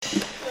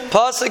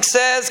Pasuk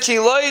says, Ki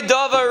loy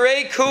davar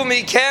reiku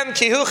mikem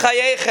ki hu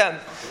chayechem.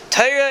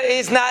 Torah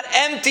is not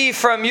empty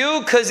from you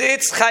because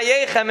it's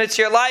chayechem, it's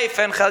your life.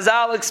 And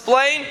Chazal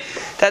explain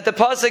that the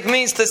pasuk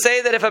means to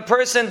say that if a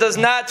person does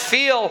not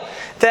feel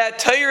that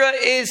Torah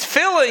is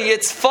filling,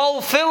 it's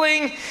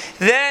fulfilling,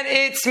 then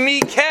it's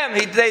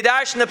mikem. They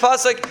dash in the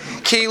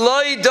pasuk, Ki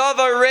loy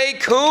davar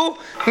reiku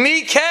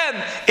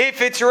mikem.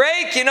 If it's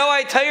reik, you know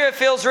why Torah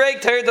feels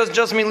reik? Torah doesn't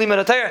just mean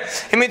limud Torah.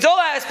 It means all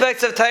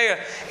aspects of Torah.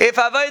 If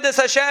avodas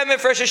Hashem,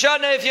 if Rosh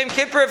Hashanah, if Yom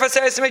Kippur, if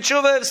Aseres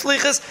Tshuva, if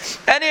Slichas,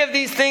 any of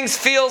these things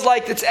feels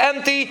like it's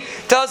empty,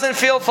 doesn't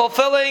feel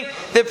fulfilling.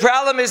 The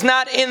problem is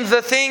not in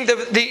the thing.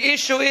 The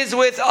issue is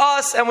with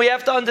us, and we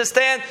have to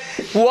understand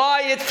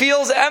why it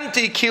feels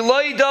empty. Ki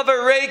loy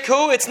davar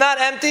reiku, it's not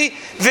empty.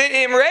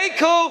 V'im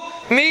reiku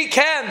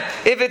mikem.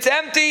 If it's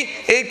empty,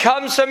 it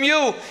comes from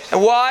you.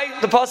 And why?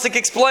 The pasuk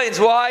explains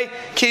why.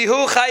 Ki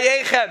hu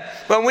chayechem.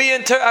 When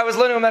I was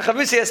learning with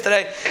Mechavusi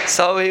yesterday,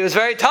 so he was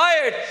very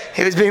tired.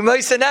 He was being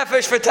moist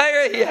nefesh for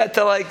Torah. He had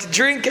to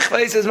drink. He's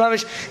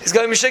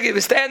going mishig. He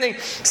was standing.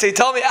 So he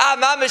told me,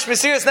 mamish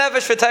mesiras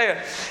nefesh for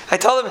Torah. I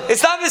told him,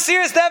 it's not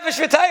mesiras nefesh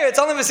for Torah. It's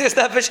only mesiras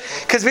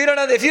nefesh because we don't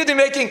know. If you'd be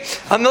making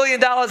 $1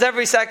 million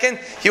every second,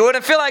 you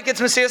wouldn't feel like it's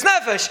mesiras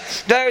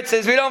nefesh. There it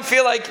says we don't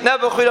feel like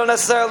Nebuch. We don't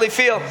necessarily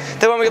feel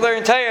that when we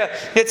learn Torah,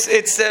 it's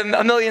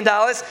 $1 million.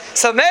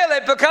 So mele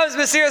it becomes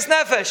mesiras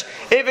nefesh.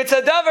 If it's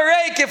a davar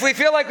reik, if we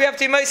feel like we have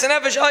to be mesiras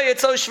nefesh,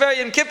 it's so shver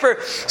Yom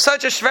Kippur,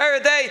 such a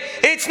shver day.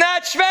 It's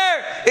not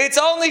shver. It's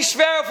only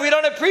shver if we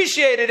don't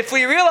appreciate it. If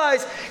we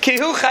realize ki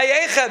hu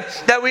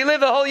chayechem, that we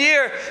live a whole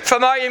year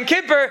from our Yom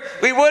Kippur,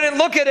 we wouldn't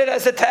look at it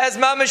as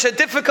mamish a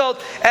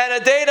difficult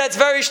and a day that's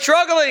very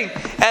struggling.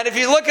 And if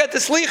you look at the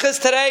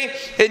slichas today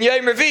in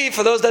Yom Revi,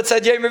 for those that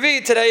said Yom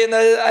Revi today in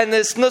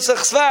this Nusach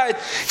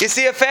Svard, you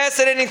see a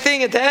fascinating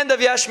thing at the end of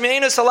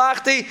Yashmeinu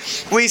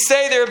Salachti. We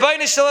say the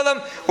Rebbeinu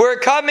Shalom, we're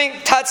coming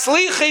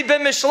tatzlichi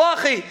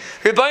b'mishlachi.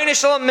 Rebbeinu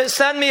Shalom,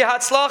 send me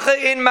hatzlacha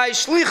in my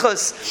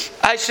shlichus.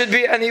 I should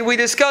be, and we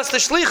discussed the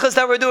shlichus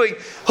that we're doing.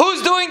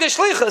 Who's doing the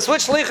shlichus?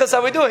 Which shlichus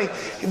are we doing?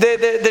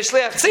 The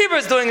shliach tzibur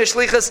is doing the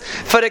shlichus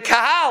for the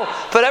kahal,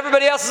 but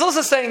everybody else is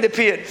also saying the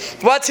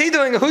piyut. What's he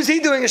doing? Who's he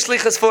doing a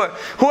shlichus for?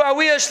 Who are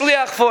we a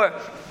shliach for?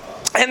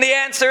 And the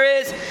answer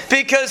is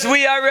because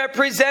we are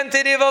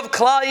representative of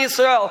Klal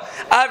Yisrael.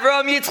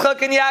 Avraham,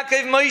 Yitzchak, and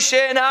Yaakov, Moshe,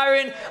 and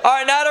Aaron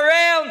are not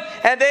around,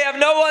 and they have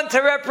no one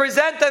to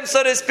represent them,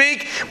 so to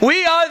speak.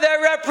 We are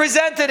their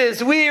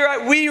representatives. We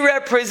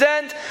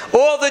represent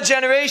all the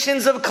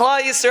generations of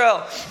Klal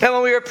Yisrael. And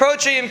when we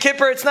approach Yom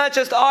Kippur, it's not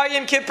just our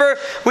Yom Kippur.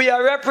 We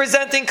are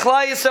representing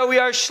Klal Yisrael. We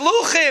are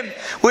shluchim.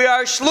 We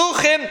are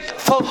shluchim,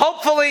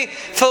 hopefully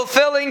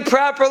fulfilling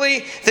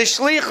properly the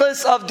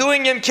shlichus of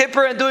doing Yom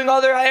Kippur and doing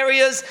other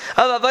areas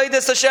of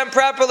avodas Hashem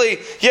properly.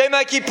 Yom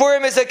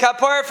Kippurim is a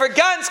kapara for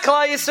Gans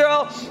Klal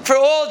Yisrael, for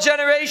all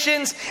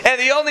generations, and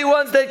the only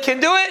ones that can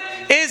do it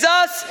is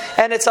us,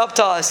 and it's up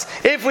to us.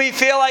 If we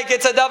feel like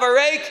it's a davar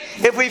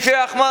reik, if we feel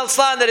Achmal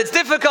Slan that it's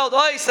difficult,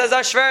 says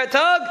Ashver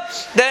Tag,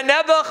 then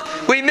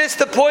Nebuch, we missed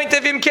the point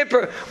of Yom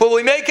Kippur. Will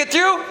we make it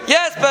through?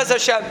 Yes, Bez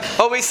Hashem.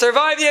 Will we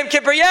survive Yom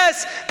Kippur?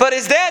 Yes, but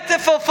is that the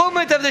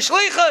fulfillment of the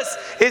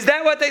shlichus? Is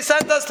that what they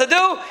sent us to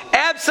do?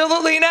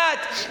 Absolutely not.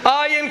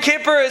 Our Yom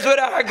Kippur is with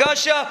our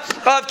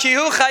of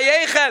Kihu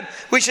Chayechem.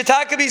 We should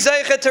talk about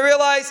Zeicha to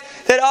realize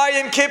that our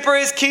Yom Kippur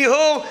is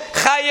Kihu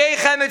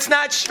Chayechem. It's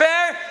not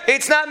Shver,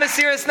 it's not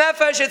Mesiras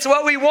Nefesh, it's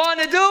what we want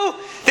to do.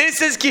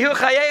 This is Kihu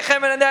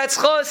Chayechem, and that's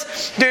Chos.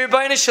 The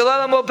Rebbeinu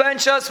Shalom will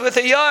bench us with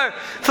a yar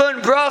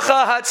fun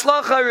bracha,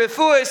 hatzlacha,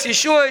 refuas,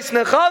 yeshuas,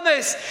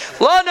 nechames,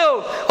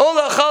 lanu,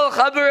 olachal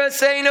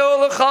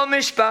chaburaseinu, olachal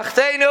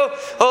mishpachteinu,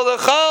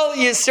 olachal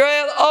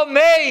Yisrael.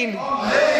 Amen.